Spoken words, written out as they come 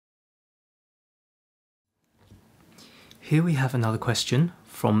here we have another question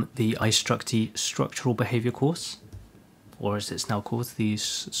from the IStructE Structural Behaviour Course, or as it's now called, the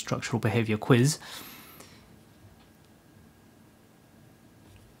Structural Behaviour Quiz.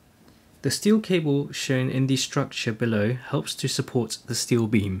 The steel cable shown in the structure below helps to support the steel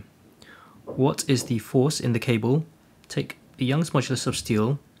beam. What is the force in the cable? Take the Young's modulus of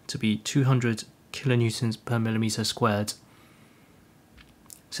steel to be 200 kilonewtons per millimeter squared.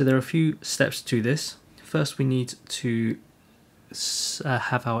 So there are a few steps to this. First, we need to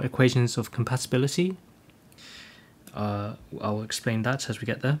have our equations of compatibility. I'll explain that as we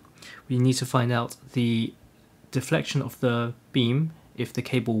get there. We need to find out the deflection of the beam if the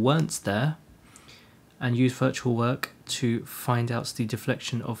cable weren't there, and use virtual work to find out the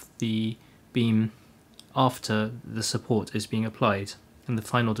deflection of the beam after the support is being applied, and the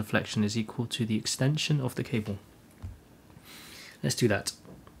final deflection is equal to the extension of the cable. Let's do that.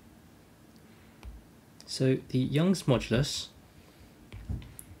 So the Young's modulus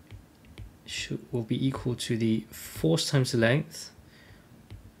will be equal to the force times the length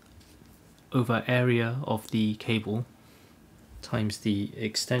over area of the cable times the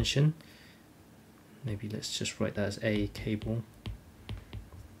extension. Maybe let's just write that as a cable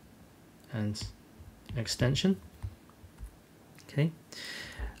and extension. Okay,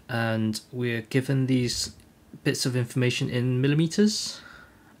 and we're given these bits of information in millimeters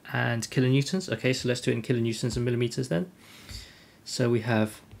and kilonewtons. Okay, so let's do it in kilonewtons and millimeters then. So we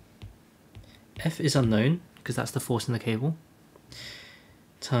have F is unknown because that's the force in the cable,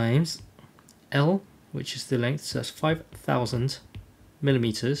 times L, which is the length, so that's 5,000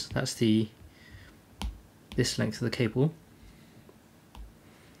 millimeters. That's this length of the cable,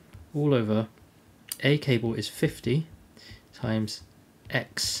 all over A cable is 50 times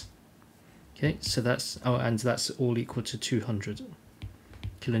X. Okay, so that's and that's all equal to 200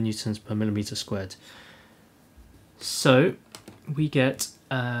 kilonewtons per millimeter squared. So we get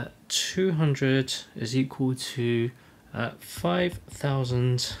 200 is equal to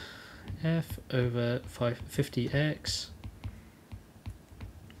 5,000 F over 550X,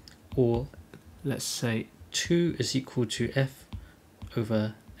 or let's say 2 is equal to F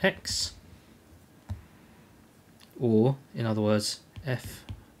over X, or in other words F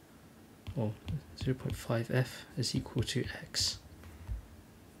or 0.5F is equal to X.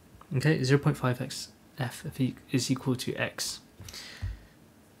 Okay, 0.5x F is equal to X.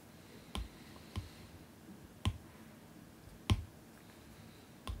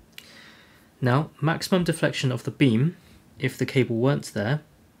 Now, maximum deflection of the beam, if the cable weren't there,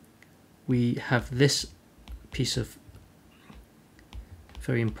 we have this piece of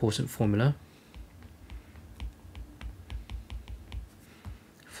very important formula.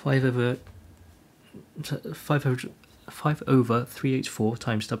 5 over 3h4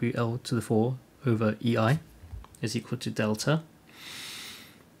 times WL to the 4 over EI is equal to delta.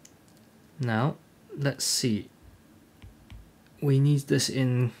 Now, let's see. We need this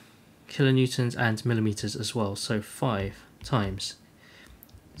in kilonewtons and millimeters as well. So 5 times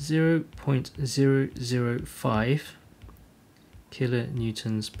 0.005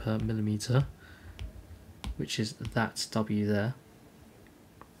 kilonewtons per millimeter, which is that W there,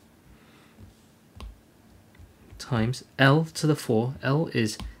 times L to the 4. L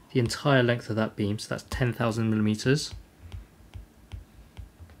is the entire length of that beam, so that's 10,000 millimeters.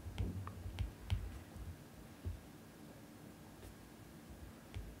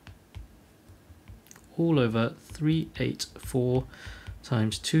 All over 384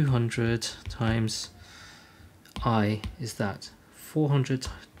 times 200 times I is that 400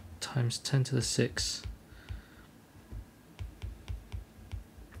 times 10 to the 6.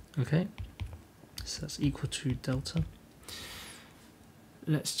 Okay, so that's equal to delta.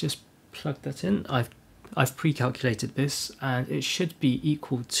 Let's just plug that in. I've pre-calculated this, and it should be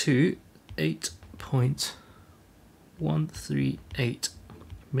equal to 8.138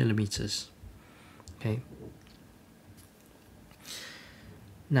 millimeters. Okay.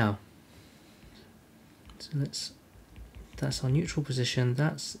 Now, so that's our neutral position.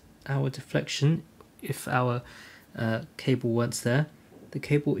 That's our deflection. If our cable weren't there, the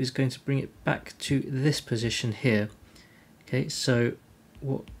cable is going to bring it back to this position here. Okay, so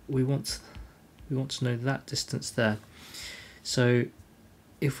what we want to know that distance there. So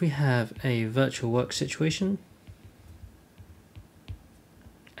if we have a virtual work situation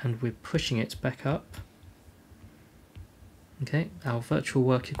and we're pushing it back up, okay, our virtual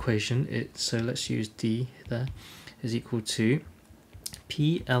work equation, so let's use D there, is equal to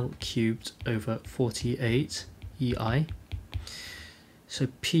PL cubed over 48 EI. So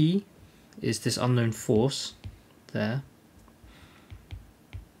P is this unknown force there,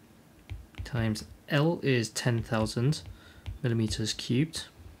 times L is 10,000 millimeters cubed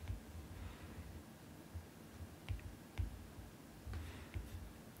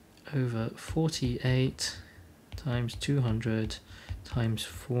over 48 times 200 times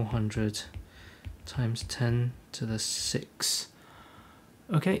 400 times 10 to the 6.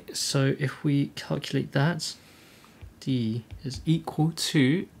 Okay, so if we calculate that, D is equal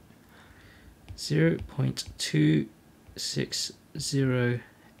to 0.260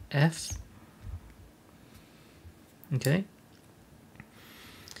 F. Okay,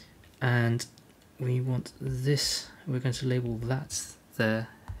 and we want this, we're going to label that there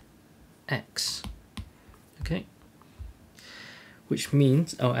X. Okay, which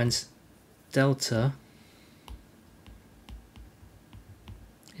means, oh, and delta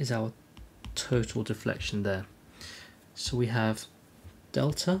is our total deflection there. So we have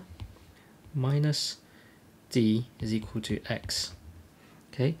delta minus D is equal to X.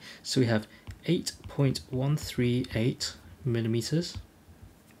 Okay, so we have 8.138 millimeters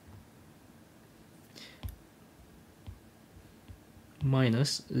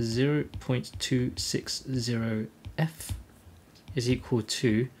minus 0.260 F is equal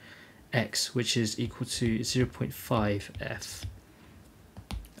to X, which is equal to 0.5 F.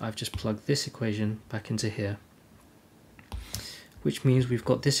 I've just plugged this equation back into here, which means we've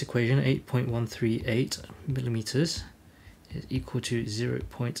got this equation, 8.138 millimeters is equal to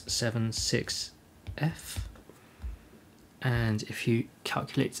 0.76 F. And if you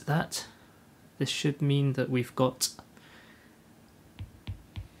calculate that, this should mean that we've got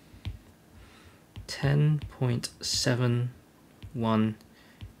 10.71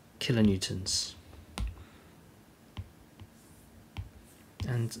 kilonewtons.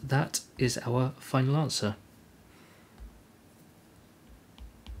 And that is our final answer.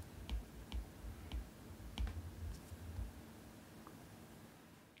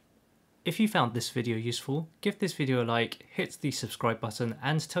 If you found this video useful, give this video a like, hit the subscribe button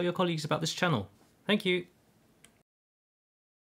and tell your colleagues about this channel. Thank you!